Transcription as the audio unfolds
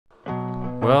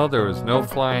Well, there was no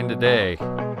flying today.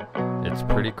 It's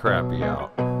pretty crappy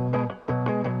out.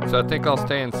 So I think I'll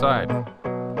stay inside.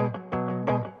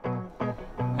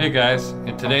 Hey guys,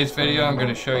 in today's video I'm going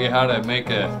to show you how to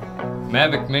make a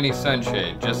Mavic Mini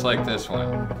Sunshade just like this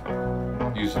one.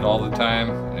 Use it all the time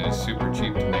and it's super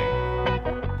cheap to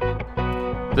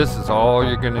make. This is all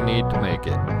you're going to need to make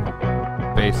it.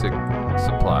 Basic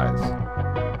supplies.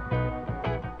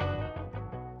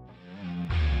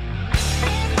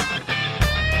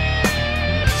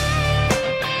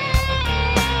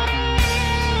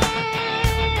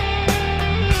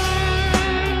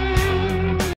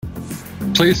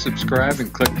 Please subscribe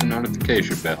and click the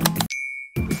notification bell.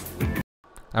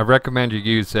 I recommend you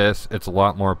use this, it's a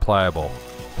lot more pliable.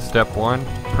 Step 1,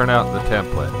 print out the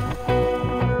template.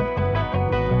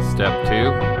 Step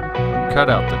 2, cut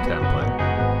out the template.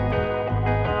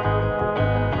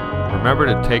 Remember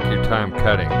to take your time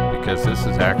cutting because this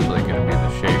is actually going to be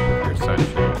the shape of your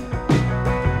sunshade.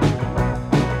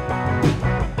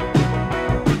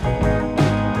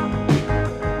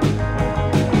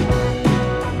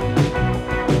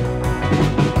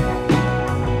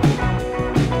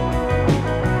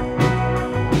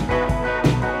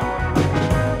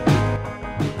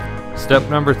 Step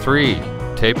number 3,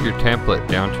 tape your template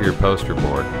down to your poster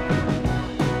board.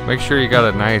 Make sure you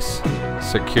got a nice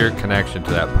secure connection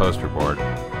to that poster board.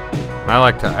 And I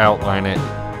like to outline it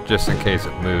just in case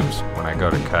it moves when I go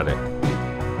to cut it.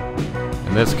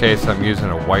 In this case I'm using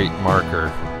a white marker.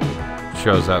 It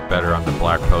shows up better on the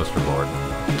black poster board.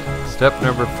 Step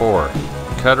number 4,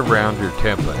 cut around your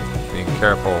template, being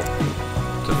careful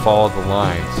to follow the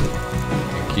lines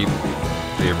and keep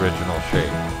the original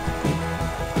shape.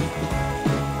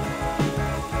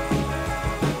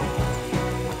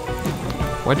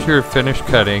 Once you're finished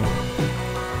cutting,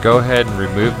 go ahead and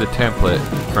remove the template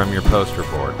from your poster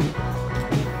board.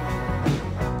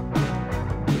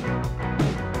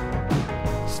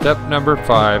 Step number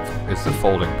 5 is the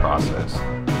folding process.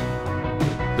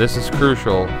 This is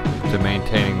crucial to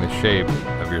maintaining the shape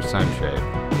of your sunshade.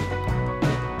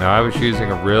 Now I was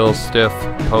using a real stiff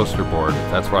poster board,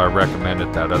 that's why I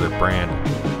recommended that other brand.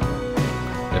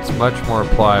 It's much more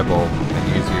pliable and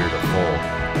easier to fold.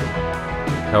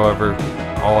 However,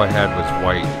 all I had was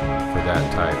white for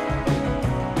that type.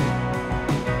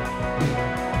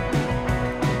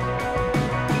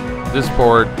 This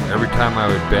board, every time I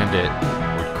would bend it,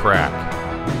 would crack.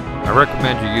 I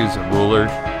recommend you use a ruler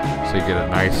so you get a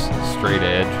nice straight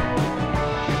edge.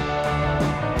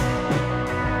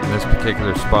 In this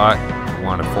particular spot, you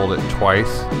want to fold it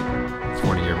twice. It's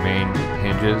one of your main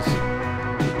hinges.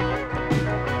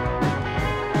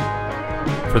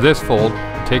 For this fold,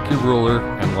 take your ruler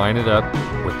and line it up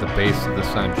with the base of the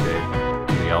sunshade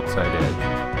to the outside edge.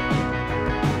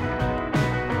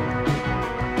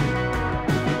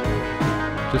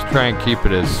 Just try and keep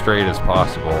it as straight as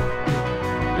possible.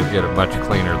 You'll get a much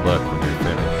cleaner look when you're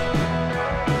finished.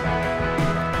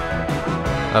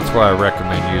 That's why I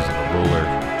recommend using a ruler.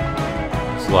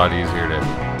 It's a lot easier to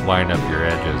line up your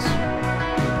edges.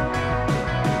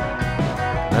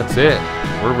 That's it.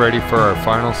 We're ready for our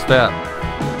final step.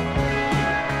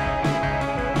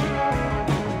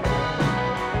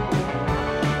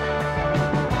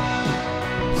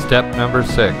 Step number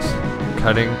 6,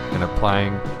 cutting and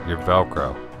applying your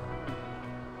Velcro.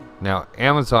 Now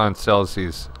Amazon sells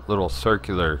these little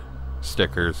circular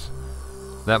stickers.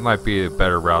 That might be a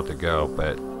better route to go,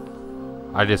 but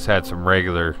I just had some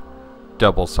regular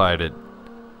double-sided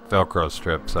Velcro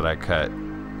strips that I cut.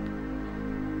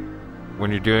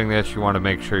 When you're doing this, you want to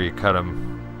make sure you cut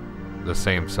them the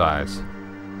same size.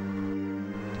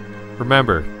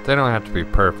 Remember, they don't have to be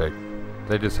perfect,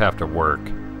 they just have to work.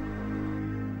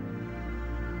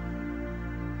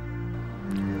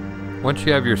 Once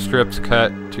you have your strips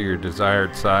cut to your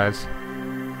desired size,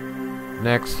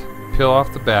 next, peel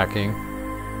off the backing.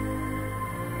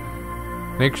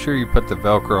 Make sure you put the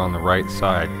Velcro on the right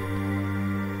side.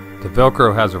 The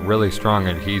Velcro has a really strong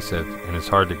adhesive and it's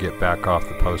hard to get back off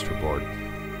the poster board.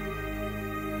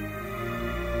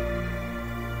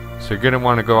 So you're going to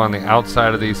want to go on the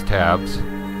outside of these tabs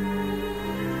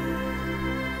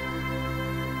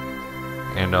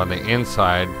and on the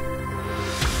inside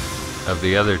of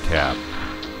the other tab.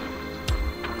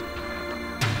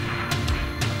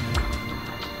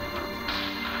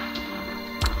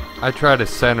 I try to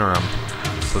center them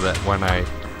so that when I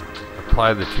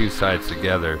apply the two sides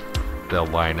together, they'll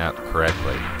line up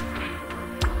correctly.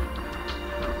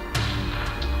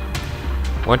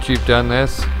 Once you've done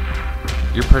this,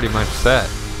 you're pretty much set.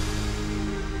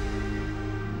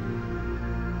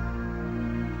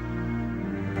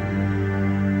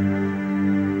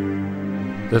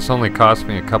 This only cost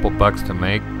me a couple bucks to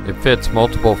make. It fits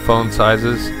multiple phone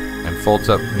sizes and folds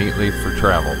up neatly for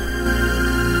travel.